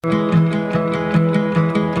Hi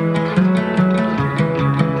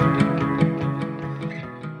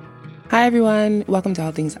everyone, welcome to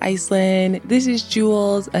All Things Iceland. This is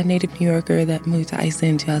Jules, a native New Yorker that moved to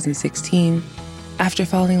Iceland in 2016. After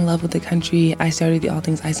falling in love with the country, I started the All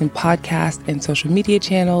Things Iceland podcast and social media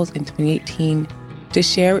channels in 2018 to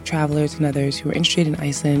share with travelers and others who are interested in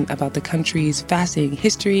Iceland about the country's fascinating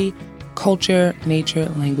history, culture, nature,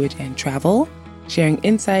 language, and travel, sharing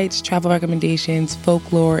insights, travel recommendations,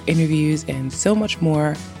 folklore, interviews, and so much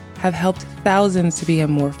more have helped thousands to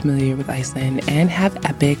become more familiar with Iceland and have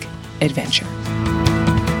epic adventure.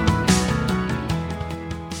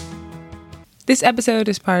 This episode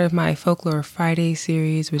is part of my Folklore Friday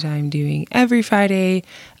series, which I'm doing every Friday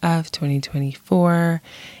of 2024.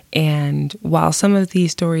 And while some of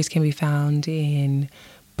these stories can be found in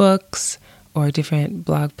books or different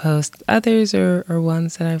blog posts, others are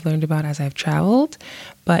ones that I've learned about as I've traveled.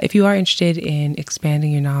 But if you are interested in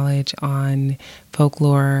expanding your knowledge on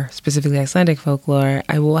folklore, specifically Icelandic folklore,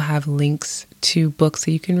 I will have links to books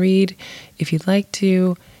that you can read if you'd like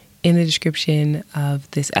to in the description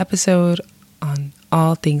of this episode on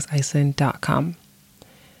allthingsiceland.com.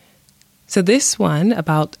 So this one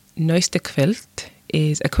about Naustahvilft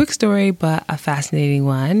is a quick story, but a fascinating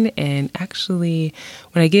one. And actually,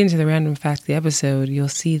 when I get into the random fact of the episode, you'll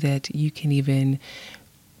see that you can even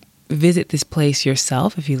visit this place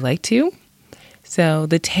yourself if you'd like to. So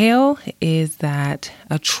the tale is that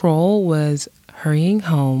a troll was hurrying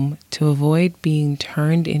home to avoid being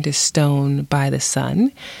turned into stone by the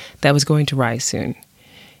sun that was going to rise soon.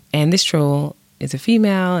 And this troll is a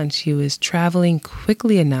female, and she was traveling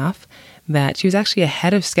quickly enough that she was actually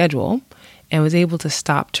ahead of schedule and was able to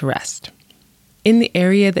stop to rest. In the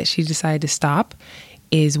area that she decided to stop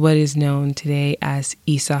is what is known today as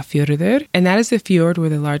Naustahvilft, and that is the fjord where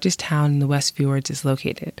the largest town in the West Fjords is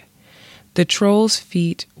located. The troll's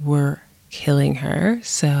feet were killing her,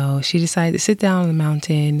 so she decided to sit down on the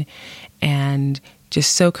mountain and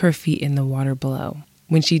just soak her feet in the water below.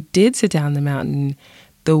 When she did sit down on the mountain,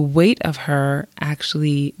 the weight of her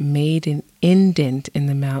actually made an indent in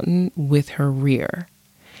the mountain with her rear.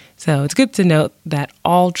 So it's good to note that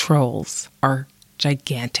all trolls are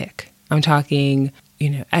gigantic. I'm talking,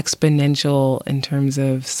 exponential in terms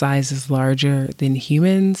of sizes larger than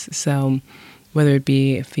humans. So whether it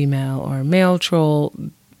be a female or a male troll,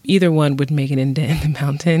 either one would make an indent in the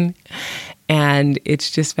mountain. And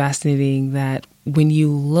it's just fascinating that when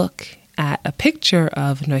you look at a picture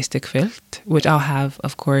of Naustahvilft, which I'll have,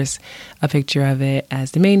 of course, a picture of it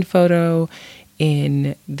as the main photo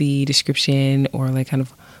in the description or kind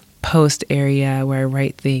of post area where I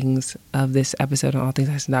write things of this episode on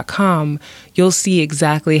allthingsiceland.com, you'll see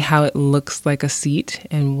exactly how it looks like a seat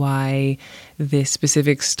and why this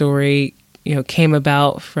specific story, came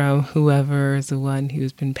about from whoever is the one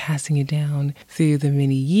who's been passing it down through the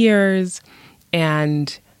many years.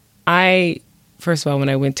 And first of all, when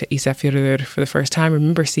I went to Naustahvilft for the first time, I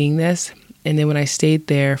remember seeing this. And then when I stayed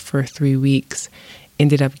there for 3 weeks,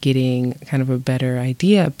 ended up getting kind of a better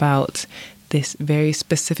idea about this very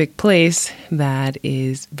specific place that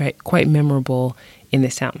is quite memorable in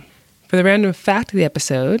this town. For the random fact of the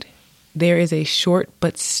episode, there is a short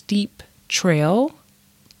but steep trail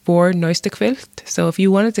for Naustahvilft. So if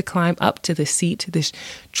you wanted to climb up to the seat, this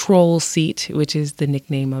troll seat, which is the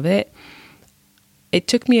nickname of it, it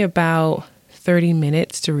took me about 30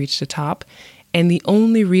 minutes to reach the top. And the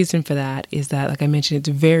only reason for that is that, like I mentioned, it's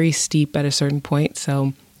very steep at a certain point.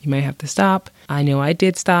 So you might have to stop. I know I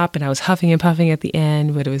did stop and I was huffing and puffing at the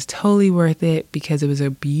end, but it was totally worth it because it was a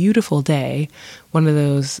beautiful day. One of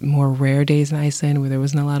those more rare days in Iceland where there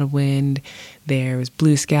wasn't a lot of wind. There was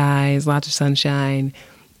blue skies, lots of sunshine.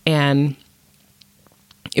 And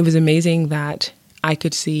it was amazing that I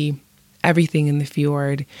could see everything in the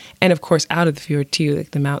fjord. And of course, out of the fjord too, like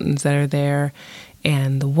the mountains that are there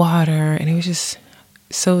and the water. And it was just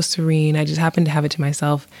so serene. I just happened to have it to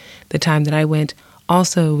myself the time that I went.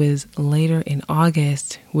 Also was later in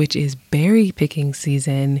August, which is berry picking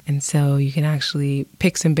season. And so you can actually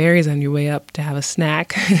pick some berries on your way up to have a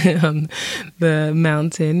snack on the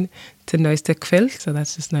mountain to Naustahvilft. So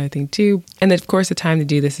that's just another thing too. And then of course the time to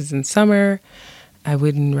do this is in summer. I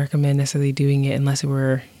wouldn't recommend necessarily doing it unless it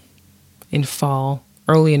were in fall,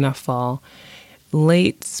 early enough fall.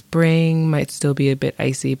 Late spring might still be a bit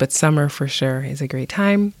icy, but summer for sure is a great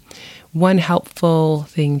time. One helpful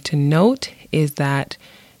thing to note is that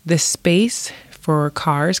the space for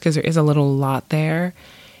cars, because there is a little lot there,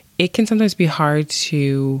 it can sometimes be hard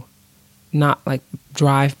to not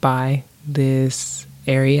drive by this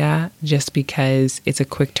area just because it's a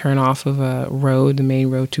quick turn off of a road, the main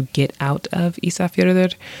road to get out of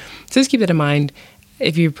Naustahvilft. So just keep that in mind.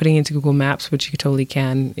 If you're putting into Google Maps, which you totally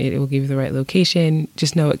can, it will give you the right location.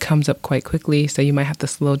 Just know it comes up quite quickly, so you might have to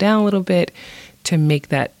slow down a little bit to make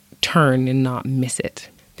that turn and not miss it.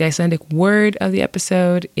 The Icelandic word of the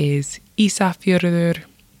episode is Ísafjörður,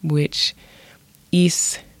 which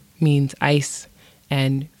is means ice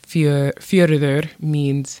and fjörður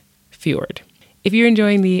means fjord. If you're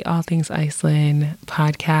enjoying the All Things Iceland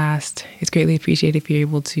podcast, it's greatly appreciated if you're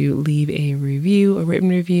able to leave a review, a written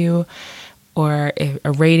review, or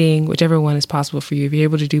a rating, whichever one is possible for you. If you're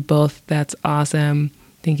able to do both, that's awesome.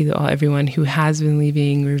 Thank you to everyone who has been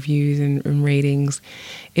leaving reviews and ratings.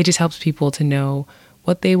 It just helps people to know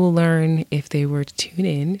what they will learn if they were to tune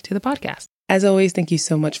in to the podcast. As always, thank you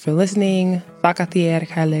so much for listening. Þakka þér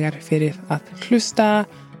kærlega fyrir að hlusta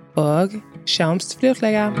og sjáumst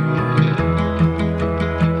fljótlega.